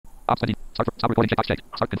Start recording checkbox checked.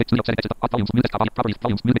 Start config studio setting exit. Volumes music properties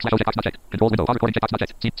volumes music slash checkbox not checked. Controls window. Recording checkbox not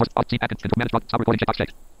checked. See source see add control manage start recording checkbox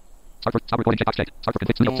checked. Start recording checkbox checked. Start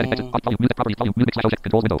config studio setting exit. Volume music properties volume music slash checked.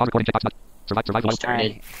 Controls window. Recording checkbox not survival.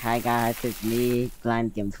 Hi guys, it's me,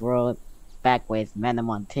 Blind Games World, back with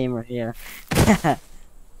ManamonTamer here.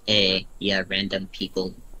 Hey, yeah, random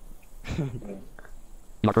people. You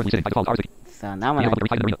are currently sitting by default RC. So now what am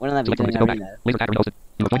I doing arena? Laser tag arena.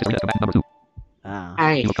 You will join this arena command number 2. Oh.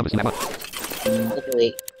 Hi. You will come to select 1.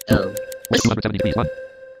 Wait. Oh. 270 degrees 1.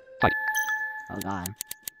 Fight. Oh god.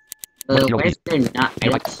 Why is there not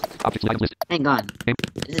items? Objects items list. Hang on.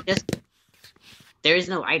 Is it just... There is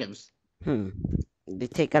no items. They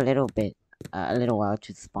take a little while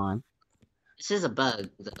to spawn. This is a bug,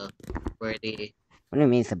 though. Where the... What do you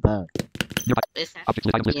mean it's a bug? This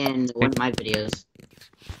happened in one of my videos.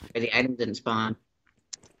 Where the item didn't spawn.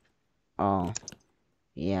 Oh.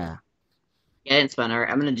 Yeah. Yeah, it didn't spawn. Alright,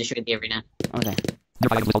 I'm gonna destroy the arena. Okay.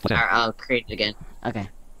 Alright, I'll create it again. Okay.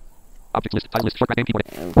 Object list, title list, short name keyboard.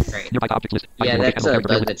 Right. Nearby object list. Yeah, that's a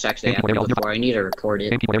bug that's actually happened before. I need to record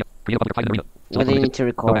it. What do you need to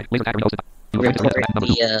record? Laser tag arena. Record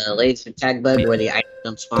the laser tag bug where the items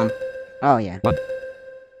don't spawn. Oh yeah. Fight.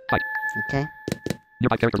 Okay.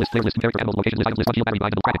 Nearby character list, player list, character animals, location list, items list, shield battery,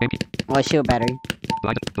 blind, double credit, name key. What shield battery?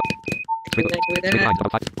 Blind, Do that. double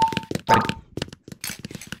fight.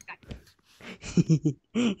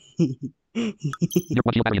 Your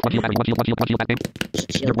one shield battery, one shield battery, one shield battery, name.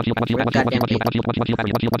 Your one shield battery, one shield battery,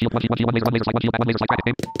 one laser slide credit,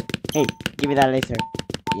 name. Hey, give me that laser.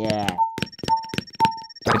 Yeah.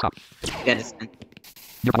 Dragon stop. Got it, son.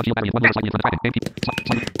 Your one shield battery, one laser slide credit, name key.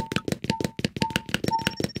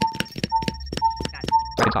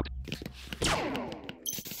 Dragon stop.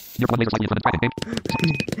 Your one laser slide credit, name.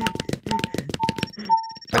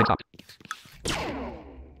 Dragon stop.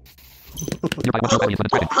 Nearby one shield battery, one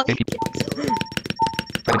credit, name key.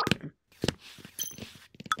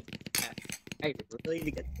 I really need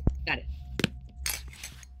to get... Got it.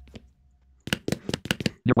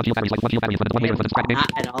 Your one shield battery, one laser, one credit, name.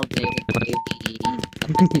 Not at all day with the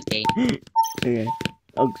game. Okay.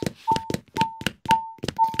 Oh.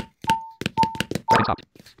 Dragon stop.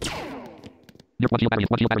 Your one shield battery,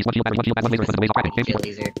 one laser, one credit, name key.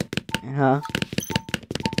 Laser. Huh?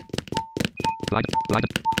 Blind. Dragon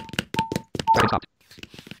stop.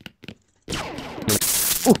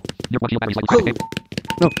 Your one shield battery, one credit, name.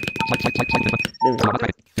 No. Slide. There we go.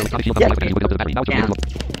 Your one shield battery, now Down.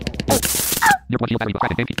 your one shield battery,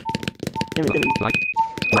 credit, name key. Give me. Slide.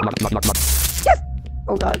 Lock.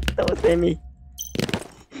 Oh god, that was me.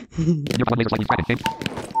 Your one laser slide, credit, name.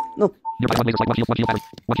 No. Your one laser slide, one shield battery,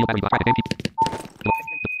 credit, name key.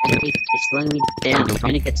 Enemy is slowing me down. I'm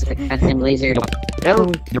trying to get to the goddamn laser. No.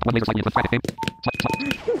 Your one laser slide, credit, name.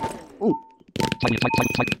 Ooh. Slide.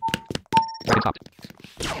 Dragon stop.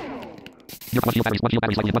 Your one shield battery, one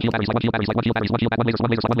laser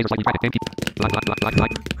slide, credit, name key. Lock.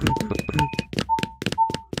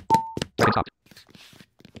 Dragon stop.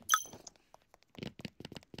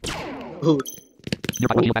 Ooh. Your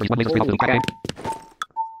one shield battery, one laser slide, credit, name.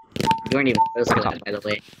 You weren't even supposed to that, by the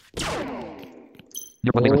way.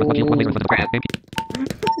 Your one laser slide, credit, name key.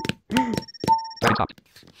 Dragon stop.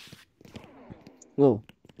 Whoa.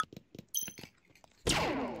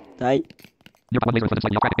 Die. Your one laser slide,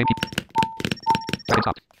 credit, name key. Dragon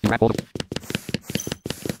stop. You grab hold of.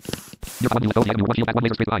 Your one laser slide, one shield battery, one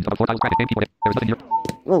laser straight line, double 4 tiles, credit, name key. There is nothing here.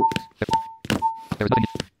 Whoa. There is nothing.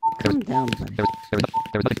 Calm down, buddy. There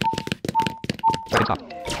is nothing. Dragon stop.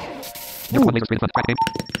 Your one laser straight line, credit, name.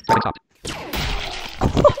 Dragon stop.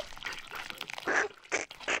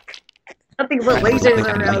 Nothing but lasers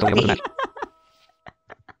around me.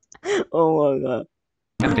 Oh my god.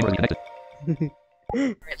 ManamonTamer connected.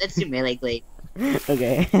 Alright, let's do melee blade.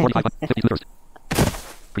 Okay. 45, 52 first.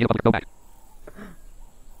 Create a public go back.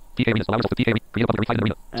 T areas allows us to T area. Create a public reside in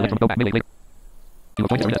arena. Select from go back melee later. You will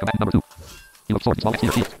join this arena command number 2. You will absorb small X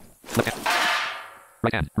here shield. Left hand.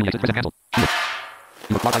 Right hand. Re-exit present handle. Shield.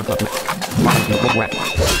 You will block item club. You will roll rack.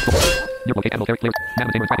 Your locate handle clear.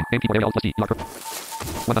 ManamonTamer tracking. Name keyboard area alt plus D. You are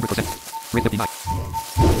 100%. Rate 59.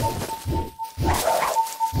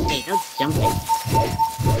 Hey, no jumping.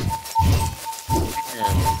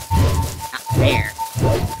 Not fair.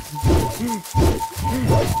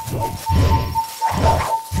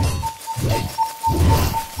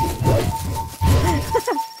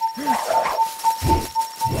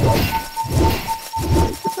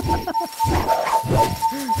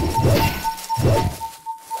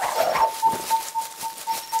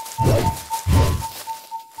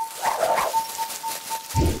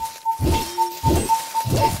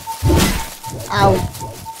 Ow.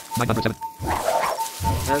 907.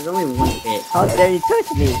 was only one hit. How dare you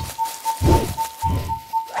touch me?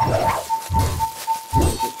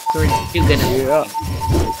 Sword's too good at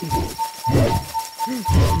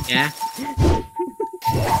Yeah. Yeah?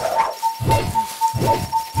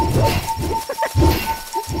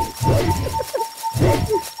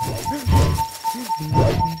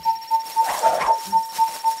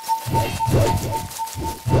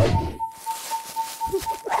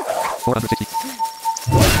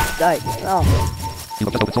 Die. No. You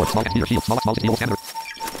have just opened sword, small XP or shield, small steel, scanner.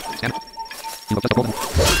 Scanner. You have just opened.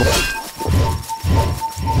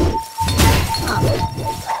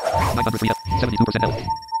 903 health, 72% health.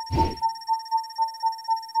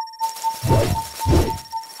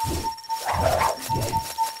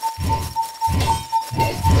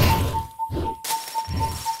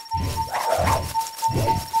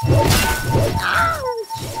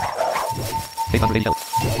 Ouch! 880 health.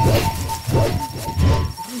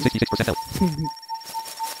 66% health.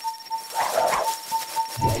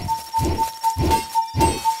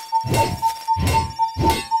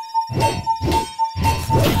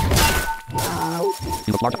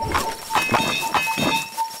 You look large.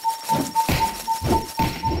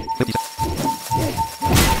 50.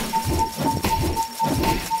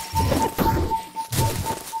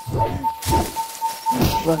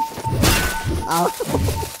 Look. Ow.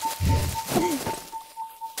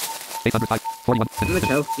 805. 41. How much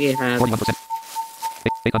health do you have? 41%.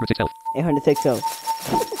 806 health. 806 health.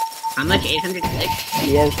 How much? 806?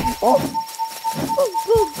 Yes. Oh! Go,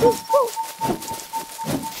 go, go, go!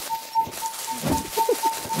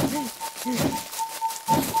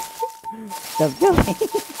 Stop jumping!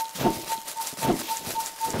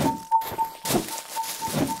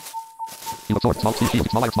 You look sword, small steel shield,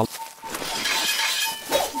 small iron, small.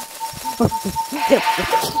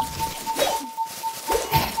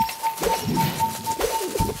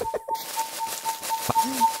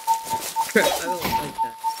 I don't like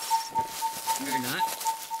that. Or not.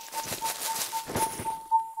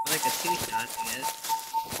 I like a two-shot, I guess.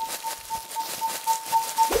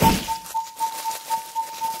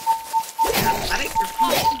 I like your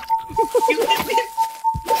pump. You hit me.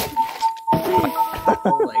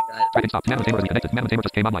 Oh my god. Dragon stop. ManamonTamer is connected. ManamonTamer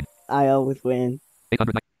just came online. I always win.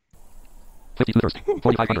 809. 50 looters.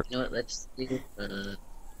 4,500. You know what? Let's do.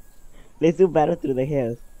 Let's do battle through the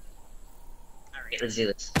hills. Alright, let's do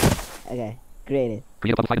this. Okay, create it.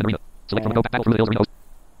 Create a public fight in the arena. Select from a go battle through the hills arena.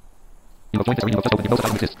 You have joined this arena. You have just opened. Your most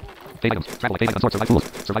items exist. Fade items. Travel like fade items. Sword. Survival tools.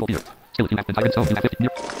 Survival fear. Skill. You have entire zone. You have 50.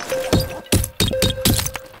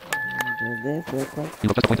 Do this real quick. You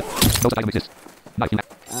have just appointed. Most items exist. Knife. You have.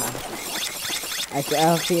 I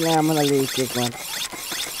have a feeling I'm gonna lose this one.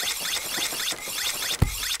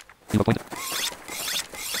 You have appointed.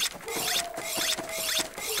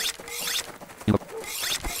 You have.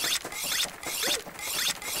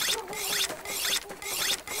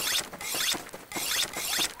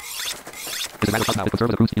 This is a matter of time now. It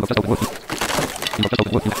conserves the fruits. You have just opened wood. You have just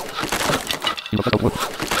opened wood. You have just opened wood.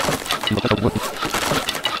 You have just opened wood.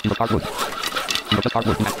 You have carved wood. You have just carved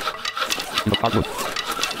wood. You have carved wood.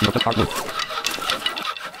 You have just carved wood.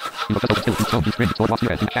 You have just opened skill. Stone. You sprint. Sword. Walks. You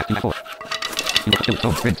have. You shaft. You have 4. You have skill.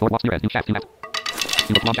 Stone. Sprint. Sword. Walks. You have. You shaft. You have.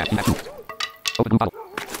 You have long shaft. You have 2. Open new bottle.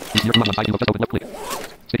 You have one side. You have just opened left click.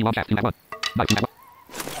 City long shaft. You have 1. Knife. You have 1.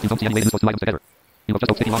 You don't see any way to use those two items together. You have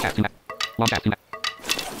just opened city long shaft. You have. Long shaft. You have.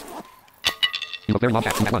 You have very long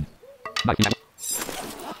shaft. You have 1. Knife. You have 1.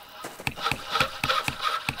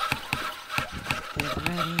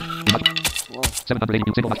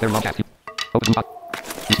 780 single box very long shaft. Open new bottle.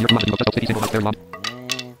 You have just opened city single box very long.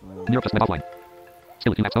 You're just went offline.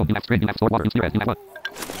 Skill. You have stone. You have sprint. You have sword. Water. And spear. You have 1.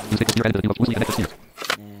 You stick your editor. You have loosely connected spears.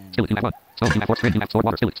 Skill. You have 1. Stone. You have 4. Sprint. You have sword.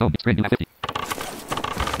 Water. Skill. Stone. Sprint. You have 50.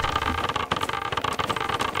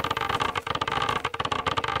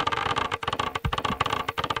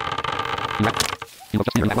 You have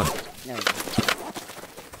just spear. You have 1. No.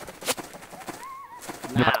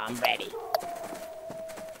 Now I'm ready.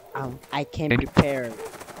 I can prepare.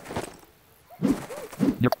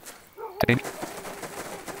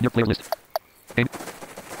 Your player list. Aim.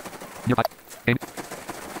 Your 5. Aim.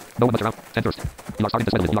 No one much around. 10 first. You are starting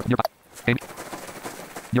to settle with your 5. Aim.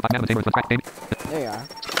 Your 5 ManamonTamer is left track. Aim. There you are.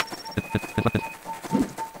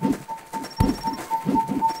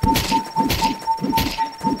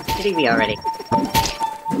 Hitting me already.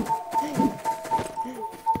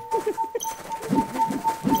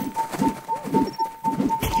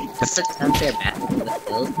 That's such an unfair battle for the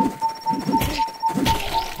field.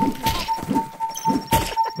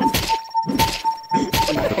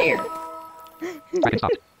 Unfair. Dragon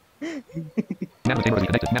stopped. ManamonTamer is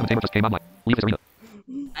reconnected. ManamonTamer just came online. Leave this arena.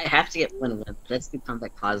 I have to get one. Let's do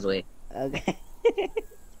Combat Causeway. Okay.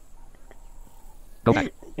 Go back.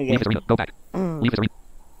 Okay. Leave this arena. Go back. Leave this arena.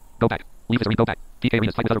 Go back. Leave this arena. Go back. TK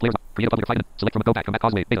arenas. Fight with other players. Create a public fight. Select from a go back. Combat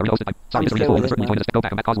causeway. Beta arena hosted by. Sorry, this arena is full. Certainly join us. Go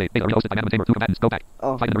back. Combat causeway. Beta arena hosted by ManamonTamer. 2 combatants. Go back.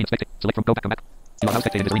 Oh. Fight in the arena. Spectate. Select from go back. Combat. You are now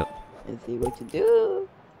spectating this arena. Let's see what to do.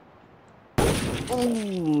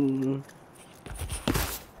 Ooh.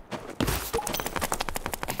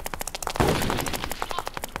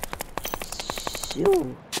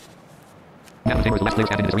 Shoo. ManamonTamer is the last player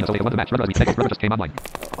standing in this arena, so they won the match. Rudder has been second. Rudder just came online.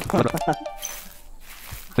 Rudder.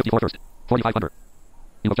 54 first. 4,500.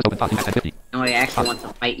 You have just opened 5 at 50. No, I actually want to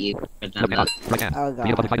fight you. But I'm Look not. at right hand. Oh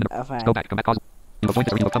Create a public god. fight in Oh, the fine. go back. Combat causeway. You have joined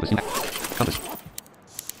this arena with compass. Compass.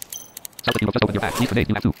 Select you have just opened your bag. Use grenade.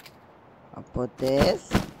 You have 2. I'll put this.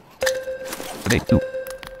 Grenade. 2.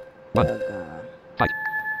 1. Oh god. Fight.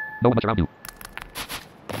 No one much around you.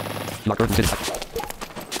 You are currently sitting.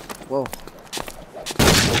 Whoa.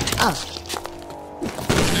 Ah.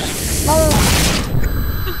 No.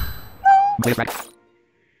 Player track.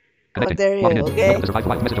 Connected. there you Logging in. go, okay. Welcome to survive for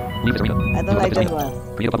life. Message. Leave this arena. I don't like this this arena.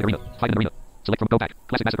 one. Create a public arena. Fight in the arena. Select from go back.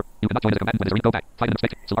 Classic massacre. You cannot join as a combatant when this arena. Go back. Fight in the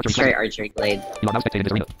spectate. So archery. Straight Classic. archery blade. You are now spectating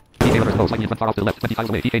this arena. TK runners low slightly in front far off to the left. 20 tiles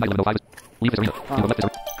away. TK 91105. Leave this arena. You have left this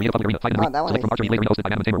arena. Create a public arena. Fight in the arena. that one Select from is- archery later arena hosted by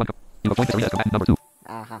ManamonTamer 1. You have joined this arena as combatant number 2.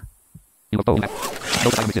 Aha. You have bow. You have no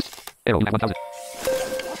item exists. Arrow. You have 1000.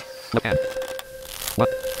 Left hand. What?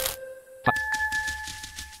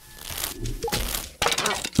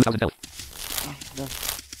 2000 tell.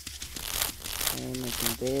 I'm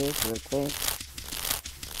making this real quick.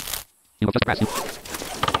 You have just pressed.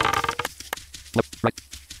 Left, right.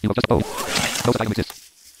 You have just bow. No item exists.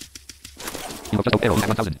 You have just arrow. You have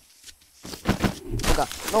 1000. Oh god.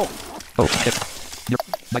 No. Oh, shit. Near.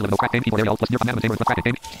 Night level, no crack game. Keyboard area. Plus near ManamonTamer. Plus crack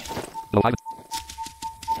game. Low 5.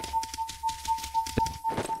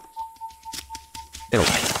 Arrow.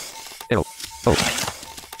 Arrow. Oh.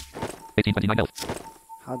 1829 health.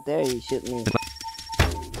 How dare you shoot me?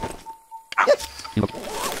 You have.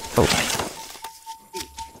 Oh.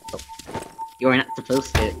 You are not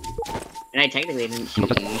supposed to. And I technically didn't shoot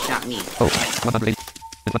you. You shot me. Oh. 180.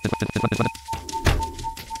 You have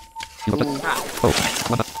just. Stop. Oh.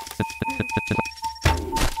 100.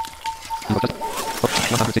 You have just. Oh.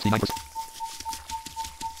 169%.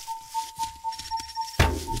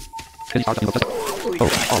 Kitty star just. You have just. Oh.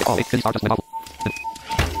 Oh. Kitty star just went off.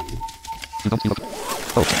 You don't see what.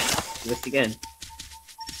 Oh. Looks good.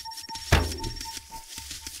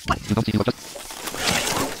 You don't see what just.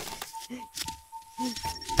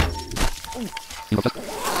 You have just.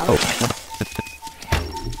 Oh.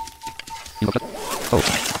 You have just. Oh.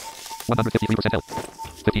 153% health.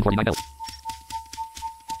 1549 health.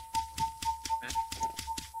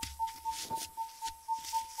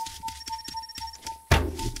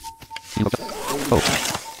 You have just. Oh.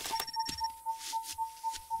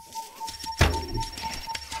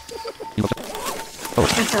 You have just. Oh.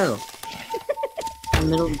 What the hell? In the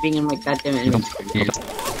middle of being in my goddamn You don't. inventory. You have just.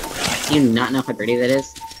 Do you not know how dirty that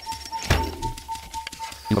is?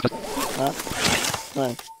 You have just. Huh?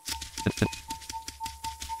 What?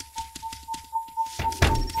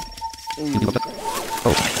 You have just.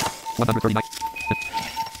 Oh. 139.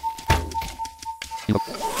 You have.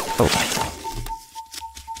 Oh.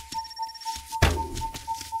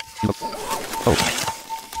 You have. Oh.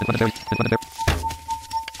 It's one of theirs. It's one of theirs.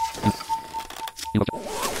 You have just.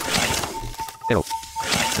 Arrow.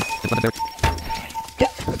 It's one of theirs.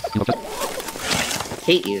 You have just.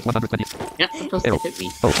 Hate you. 120. You're not supposed Arrow. to hit me.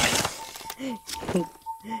 Oh.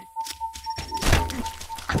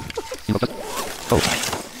 You have just. Oh.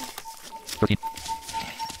 13.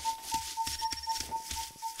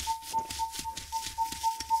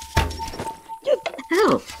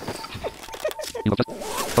 Hell. You have just.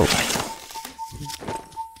 Oh.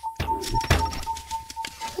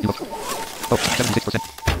 You have. Oh. 76%.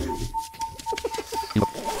 You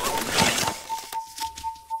have.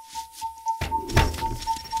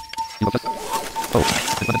 You have just. Oh.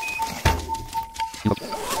 It's one of. You have.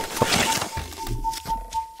 Oh.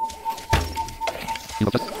 You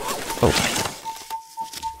have just. Oh.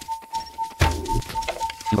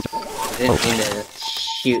 You have just. I didn't mean to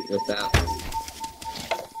shoot without.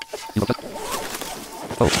 You have just.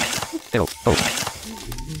 Oh. Arrow. Oh.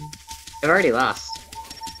 I've already lost.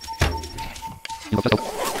 You have just.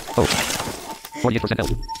 Oh. 48%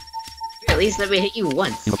 health. At least let me hit you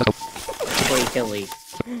once You have just. before you kill me.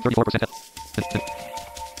 34% health.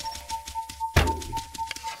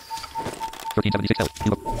 1376 health.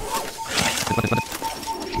 You have. It's one.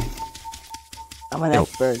 I'm an Arrow.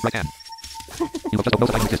 expert. Right hand. You have just. No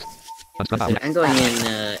item exists. Unscrub out. I'm going in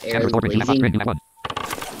air Camera's ordering. You have blazing. you have 1.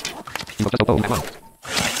 You have just. Oh. You have 1.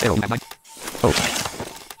 Arrow. You have 9. Oh.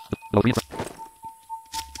 Low 3 in front.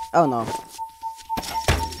 Oh no.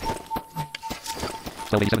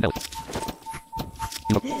 12 87 health.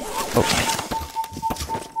 You look. Oh.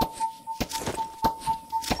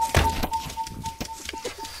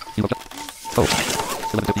 You look. Oh.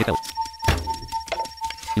 1158 health.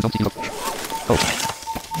 You don't see. You look. Oh.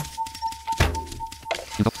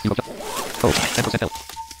 You look. Oh. 10% health.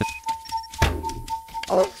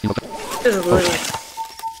 Oh. You look. This is literally.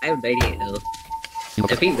 I have 98 health. You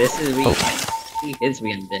look. If he misses me, Oh. he hits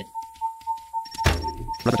me, I'm dead.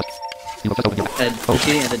 You look. Open your. I'm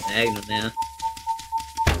shooting at the diagonal now.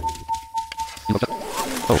 You look.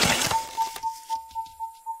 Oh.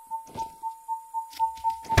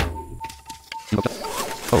 You look.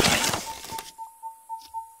 Oh.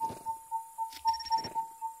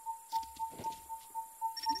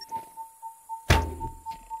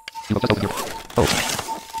 You look. Open your. Oh.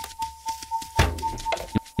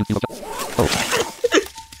 You look. Oh.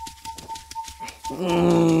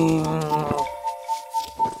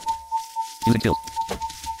 Using skills.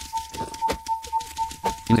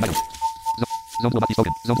 Using items. Zone will not be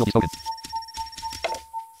spoken. Zone will be spoken.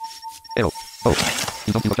 Arrow. Oh.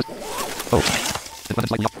 You don't see what. Oh. It's not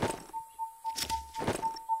slightly up.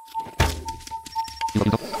 You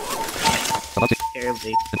look. About it.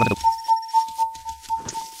 Terribly. It's not.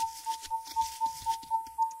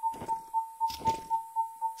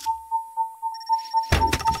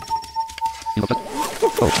 You look.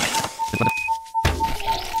 Oh. It's not.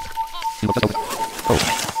 You look. Open. Oh.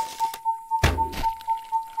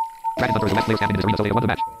 Dragon Hunter is the last player standing in this arena, so they won the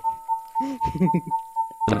match.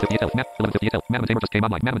 1158 health. 1158 health. ManamonTamer just came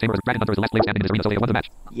online. ManamonTamer is Dragon Hunter is the last player standing in this arena, so they won the match.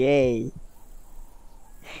 Yay.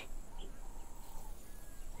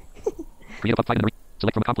 Create a pub fight in the arena.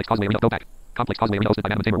 Select from a complex causeway arena. Go back. Complex causeway arena hosted by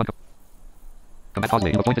ManamonTamer 1. Combat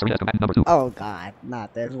causeway. You will join this arena as combatant number 2. Oh god,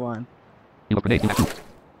 not this one. You will grenade. You have 2.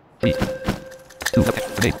 3. 2. Left.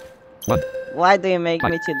 Grenade. 1. Why do you make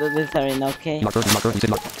Fight. me to do this arena, okay? You are currently. You sit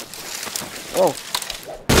locked. Oh.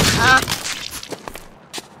 Ah!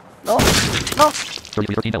 No! No!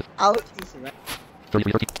 3313 health. Ouch!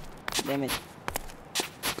 3313. Damn it.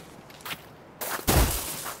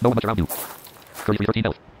 No one much around you. 3313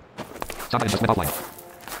 health. Saga and just went offline.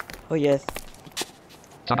 Oh yes.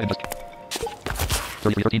 Saga and just.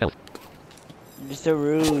 3313 health. You're so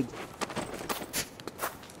rude.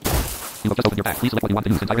 You will just open your back. Please select what you want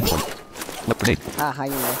to use inside inventory. Left grenade. Ah, how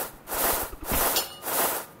you know?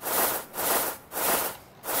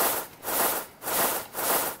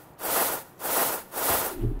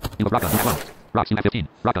 You have rock gun. You have 1. Rocks. You have 15.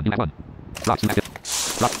 Rock gun. You have 1. Rocks. You have 15.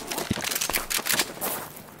 Rock.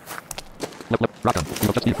 Left. Rock gun. You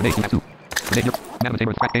will just need grenade. You have 2. Grenade. Your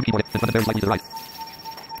ManamonTamer is crack game keyboard. In front of there slightly to the right.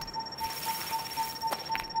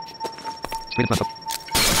 Straight in front of.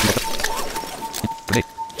 Grenade.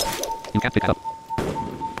 You can't pick that up.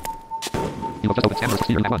 You will just open scanner.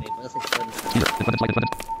 Steer. You have 1. Wait, what's it called? Steer. In front of slightly.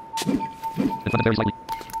 In front of very slightly.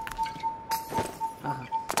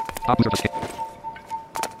 Top booster just kick.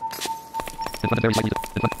 In front of very slightly.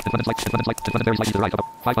 In front of very slightly to the right. About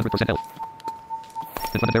 500% health.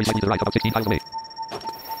 In front of very slightly to the right. About 16 tiles away.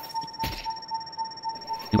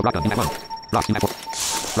 You have rock gun. You have 1. Rocks. You have 4.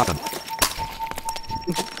 Rock gun.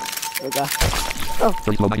 Oh god.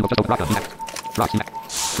 30 slow 9. You will just open rock gun. You have. Rocks. You have.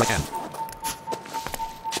 Right hand.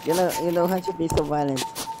 You know how to be so violent.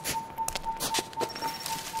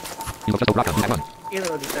 You will just open rock gun. You have 1. You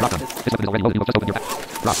know, the Rock gun. practice. This weapon is already loaded. You will just open your back.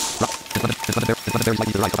 Rock. Rock. In front of very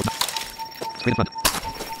slightly to the right. About. Straight in front.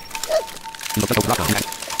 You will just open rock gun. You have.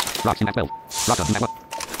 Rocks. You have 12. Rock gun. You have 1.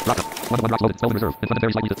 Rock gun. 1 of 1 rocks loaded. 12 in reserve. In front of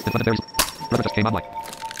very slightly. In front of very. Rubber just came online.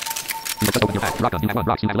 You will just open your back. Rock gun. You have 1.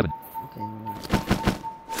 Rocks. You have 11. Okay.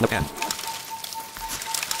 Left hand.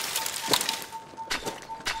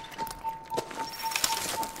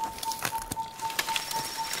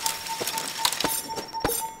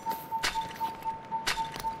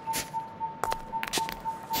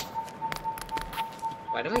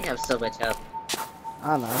 Why do we have so much health? I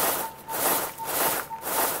don't know.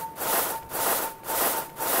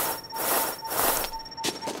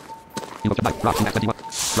 You will just buy. Rocks. You have 21.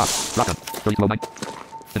 Rock. Rock gun. 30 slow 9.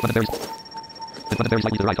 In front of very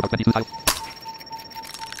slightly to the right. About 22 tiles.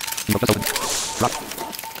 You will just open. Rock.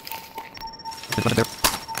 In front of there.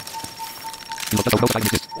 You will just open. No side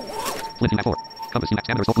resist. Flint. You have 4. Compass. You have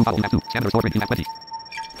scanner. Sword. Bottle. You have 2. Scanner. Sword ring. You have 20.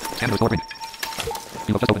 Scanner. Sword ring.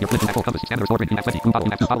 You will just open your flint. You have 4. Compass. Scanner. Sword ring. You have 20. Blue bottle.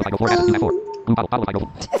 You have 2. Bottle. I go 4. Acid. You have 4. Blue bottle. Bottle. I go 4.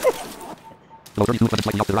 Low 32. Flint.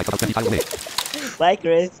 Slightly up to the right. About 20 tiles away. Bye,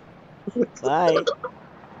 Chris. Bye.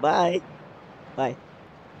 Bye. Bye.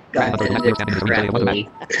 Dragon Hunter is the last player standing in this arena, so they won the match.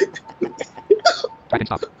 Dragon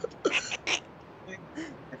stop.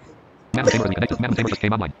 ManamonTamer is connected. ManamonTamer just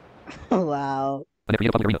came online. Wow. And create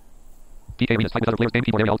a public arena. TK arenas type with other players game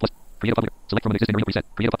keyboard area alt plus. Create a public. Select from an existing arena preset.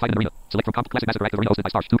 Create a fight in arena. Select from classic massacre active arena hosted by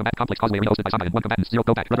stars. 2 combat complex causeway arena hosted by Saga and 1 combatant. 0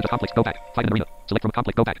 go back. Rubber complex go back. Fight in arena. Select from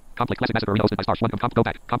complex go back. Complex classic massacre arena hosted by stars. 1 go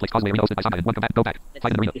back. Complex causeway arena hosted by Saga and 1 combatant. Go back.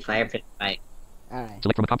 Fight in arena. Fire pit fight. Alright.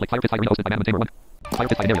 Select from a complex fire pit fight arena hosted by ManamonTamer 1. Fire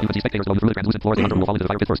pit fight area. You can see spectators below through the translucent floors and under will fall into the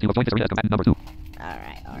fire pit first. You will join this arena as combatant number 2.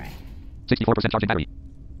 Alright. 64% charging battery.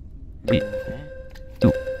 3. Okay. 2.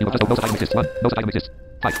 You have just opened no item exists. 1. No item exists.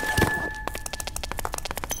 5.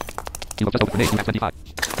 You have just opened grenade. You have 25.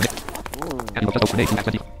 Grenade. Ooh. And you have just opened grenade. You have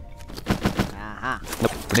 25. Aha.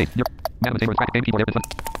 Look. Grenade. Near. ManamonTamer track game keyboard there in front.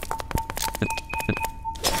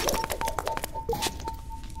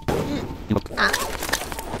 You look. In front.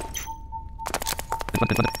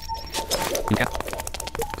 You can't.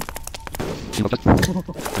 You have just.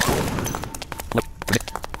 Look. Grenade.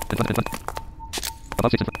 In front.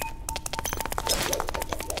 Above 6 in front.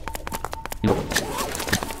 You look.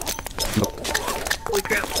 You look. Holy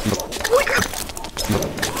crap! You look. Holy crap! You look.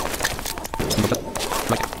 You look just.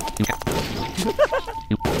 Right. You can't.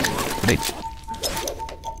 You. Grenade.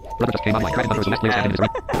 Rubber just came online. Dragon Hunter is the last player standing in this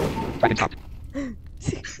arena. Dragon stopped.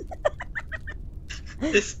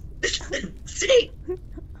 This is insane!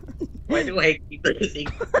 Why do I keep losing?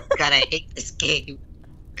 God, I hate this game.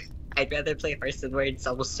 I'd rather play Hearthstone where it's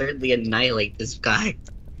almost certainly annihilate this guy.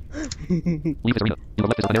 Leave this arena. You have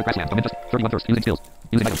left this generic grassland. I'm interested. 31 first. Using skills.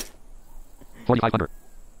 Using items. 4500.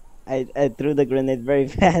 I threw the grenade very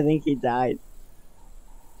fast. I think he died.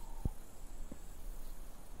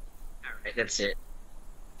 Alright, that's it.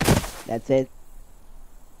 That's it.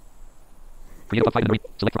 Create a fight in the arena.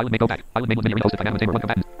 Select for island may go back. Island mainland mini arena hosted by ManamonTamer 1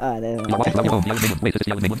 combatant. There You are walking around your home. The island mainland. Wait, this is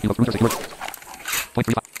the island mainland. You have rooms are secure. 0.35.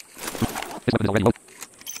 This weapon is already low.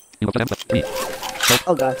 You have just 3.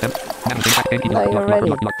 Oh god. ManamonTamer track game keyboard. No, you're ready.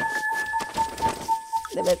 You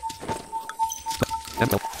Leave it.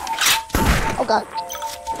 Tempo. Oh god.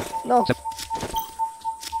 No.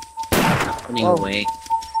 Running Whoa. away.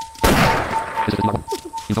 This is normal.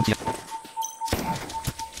 You don't see it.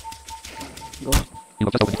 Go. You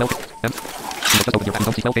have just opened 12. You have just opened your pack. You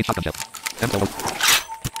don't see 12 gauge shotgun shell. Solo.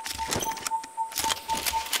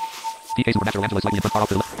 DK supernatural Angela slightly in front far off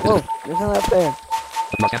to the left. Whoa, there's another up there.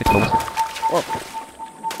 You are static to the west. Whoa.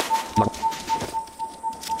 You are.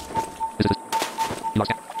 This is. You are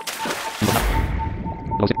static. You are not.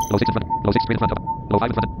 Low 6 in front. Low 6 screen in front. Low 5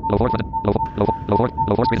 in front. Low 4 in front. Low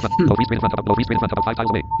 4 screen in front. Low 3 screen in front. Low 3 screen in front. About 5 tiles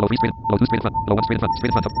away. Low 3 screen. Low 2 screen in front. Low 1 screen in front.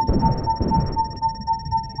 Screen in front.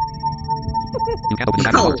 You can't open the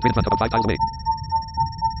back door. Screen in front. About 5 tiles away.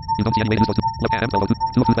 You don't see any way to use those two. Look at low 2. 2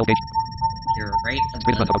 of 2 12 gauge. You're right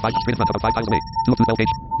Screen in front. About 5. Screen in front. About 5 tiles away. 2 of 2 12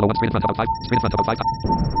 gauge. Low 1 screen in front. About 5. Screen in front. About 5 tiles.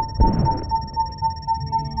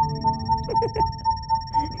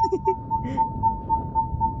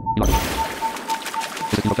 You are.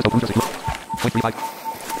 This is you just open your secure. 0.35.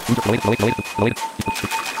 Low 8.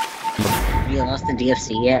 Have you lost the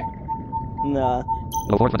DFC yet? No.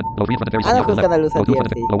 Low 4 in front. Low 3 in front. Very I know slightly. who's gonna lose Low at 2 in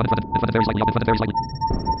front. DFC. Low 1 in front. In front. Very slightly. Up in front. Very slightly.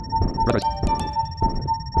 Reverse.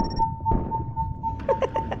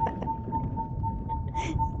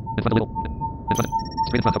 In front a little. In front.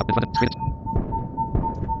 Straight in front. Up in front. Straight.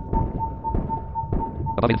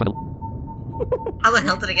 Above in front. How the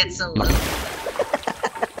hell did I get so low? This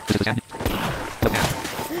is the sand. Look at.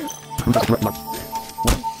 Cruise secure. Mark.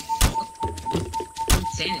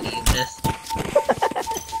 Insanity is this.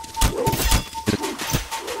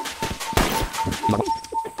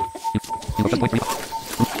 You have just 0.3. You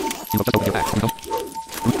have just opened your back. You don't.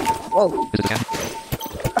 Whoa. This is the sand.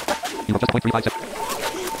 You have just 0.35 seconds.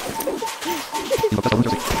 You have just opened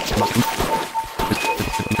your seat. You lost it.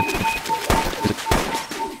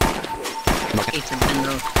 It's a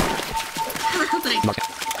bundle. How the hell did I... You lost it.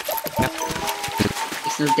 Now.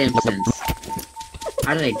 Makes no damn sense.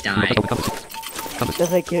 How did I You have die? just opened compass.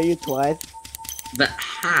 Does I kill you twice? But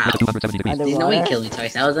how? That's 270 degrees. There's no way Underwater? to kill me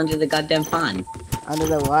twice. I was under the goddamn pond. Under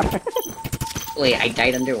the water? Wait, I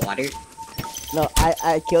died underwater? No,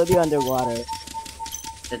 I killed you underwater.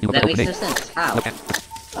 That makes no sense. How? Look at.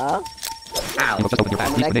 Huh? How? You have just opened your back.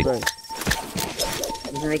 I'm Please an grenade. expert.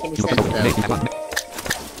 That doesn't make any You have sense just opened grenade. You though. have one.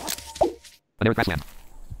 Generic grassland.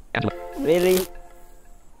 Angela. Really?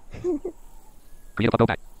 Create a pub go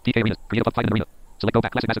back. TK arenas. Create a pub fight in the arena. Select go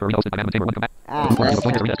back. Classic massacre arena hosted by ManamonTamer 1 combat. Ah, You have that's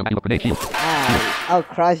joined this arena as combatant. You have grenade shield. I'll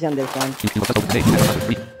crush you on this one. You have just opened grenade. You have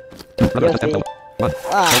 3. 2. Rubber just Guilty. tempo. 1.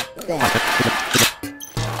 Ah, damn. You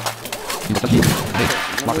have just shield. Grenade.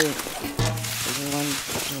 Mark. Maybe... This is one...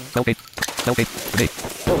 12 gauge. 12 gauge. Grenade.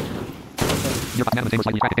 Oh. Your ManamonTamer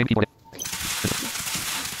slightly cracked game keyboard.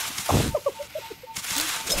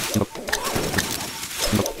 You look.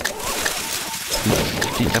 You look. You look.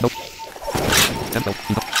 G. Tempo. Tempo. You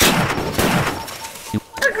look.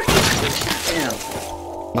 Damn.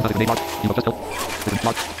 100 grenade launch. You look just killed. Grenade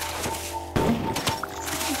launch.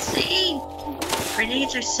 Insane!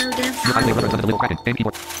 Grenades are so damn Your time powerful. laser a little kraken. Aim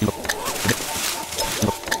keyboard. You look.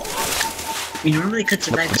 You normally could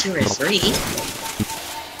survive 2 or 3.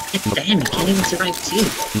 Damn, you can't even survive 2.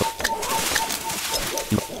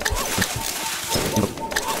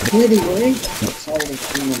 Anyway, sorry to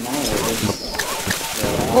clean them out.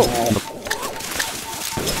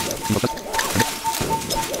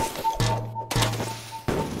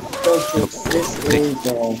 This is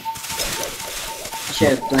should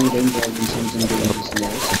have done game dev and something games,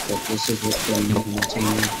 yes, but this is what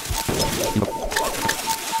ManamonTamer.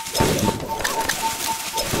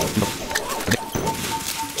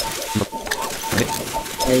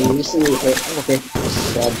 I recently hit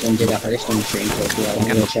subs and did a Hearthstone stream, so if you all want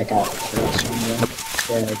to go check out the rest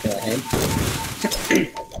of go ahead.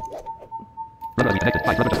 Brother, connected.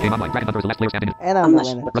 5 brother just came online. Dragon Hunter is the last player standing. And How I'm the much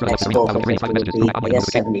winner. what's the next goal for 50 would be? I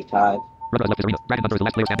guess 75. Brother has left his arena. Dragon Hunter is the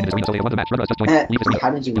last player standing in his arena, so they have won the match. Brother has just joined. Leave his arena. How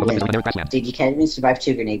did you He will leave his win? arena. They're in grassland. Dude, you can't even survive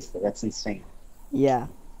 2 grenades though, that's insane. Yeah.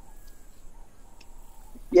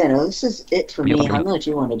 Yeah, no, this is it for me. I don't know what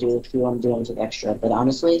you want to do, if you want to do anything extra, but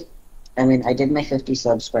honestly, I mean, I did my 50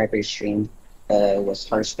 subscribers stream, was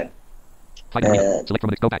Hearthstone. Fight arena. Select from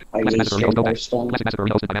the next go back. I Classic used Master Arena. Go back. Hearthstone, Classic Master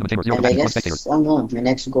Arena hosted by ManamonTamer. 0 and I matches, 1 guess, spectator. I don't know, my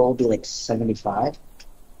next goal will be like 75.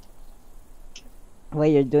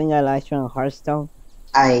 Wait, you're doing a live stream on Hearthstone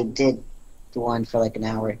I did one for like an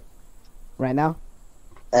hour. right now?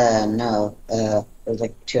 No, it was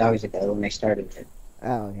like 2 hours ago when I started it.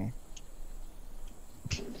 Oh, okay.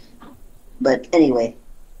 But anyway,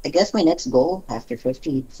 I guess my next goal after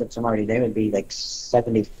 50, since I'm already there, would be like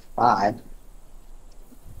 75.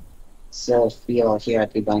 So if you all here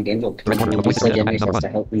at the Blind Games will come and to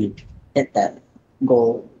help me hit that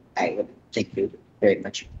goal, I would thank you very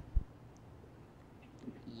much.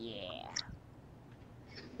 Yeah.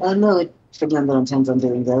 I don't know what for the number of times I'm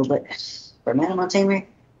doing though, but for ManamonTamer,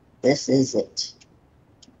 this is it.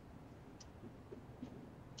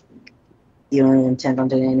 You don't intend on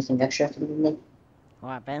doing anything extra for the video? What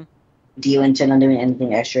happened? Do you intend on doing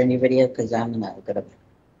anything extra in your video? Because I'm not good at it.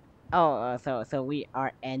 Oh, so we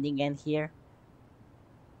are ending in here?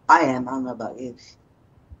 I am. I don't know about you.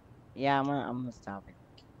 Yeah, I'm gonna stop it.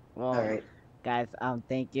 Well, Alright. guys,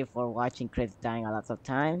 thank you for watching Chris dying a lot of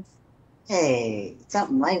times. Hey, it's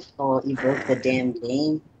not my fault you broke the damn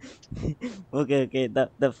game. Okay.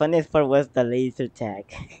 The funniest part was the laser tag.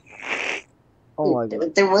 Oh my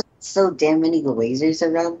god. There wasn't so damn many lasers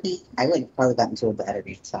around me. I would have probably gotten to a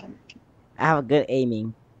battery time. I have a good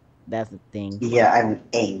aiming. That's the thing. Yeah, I'm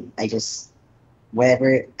aim. I just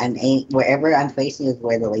wherever I'm facing is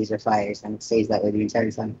where the laser fires, and it stays that way the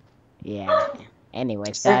entire time. Yeah.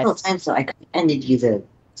 Anyways, Several guys. times, so I ended you the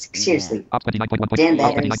seriously. Op 29.1. Damn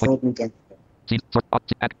Op battery 29. slowed me down.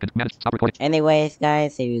 Stop recording. Anyways,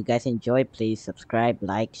 guys, if you guys enjoy, please subscribe,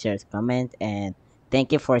 like, share, comment, and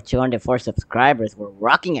thank you for 204 subscribers. We're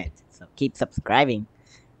rocking it. So keep subscribing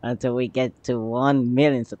until we get to 1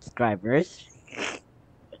 million subscribers.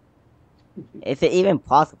 Is it even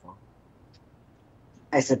possible?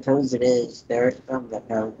 I suppose it is. There are some that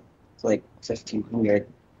have like 1,500.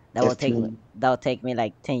 That will 15. take me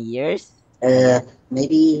like 10 years.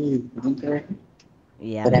 Maybe longer.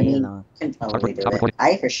 Yeah, But I maybe mean, long. can probably do Stop it. recording.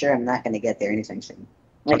 I for sure am not going to get there anytime soon.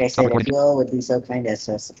 Like I said, if you all would be so kind as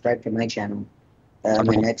to subscribe to my channel,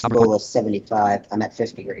 my next goal is 75. I'm at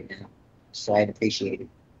 50 right now, so I'd appreciate it.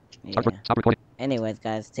 Yeah. Stop recording. Anyways,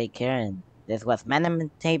 guys, take care, and this was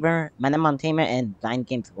ManamonTamer and Blind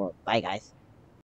Games World. Bye, guys.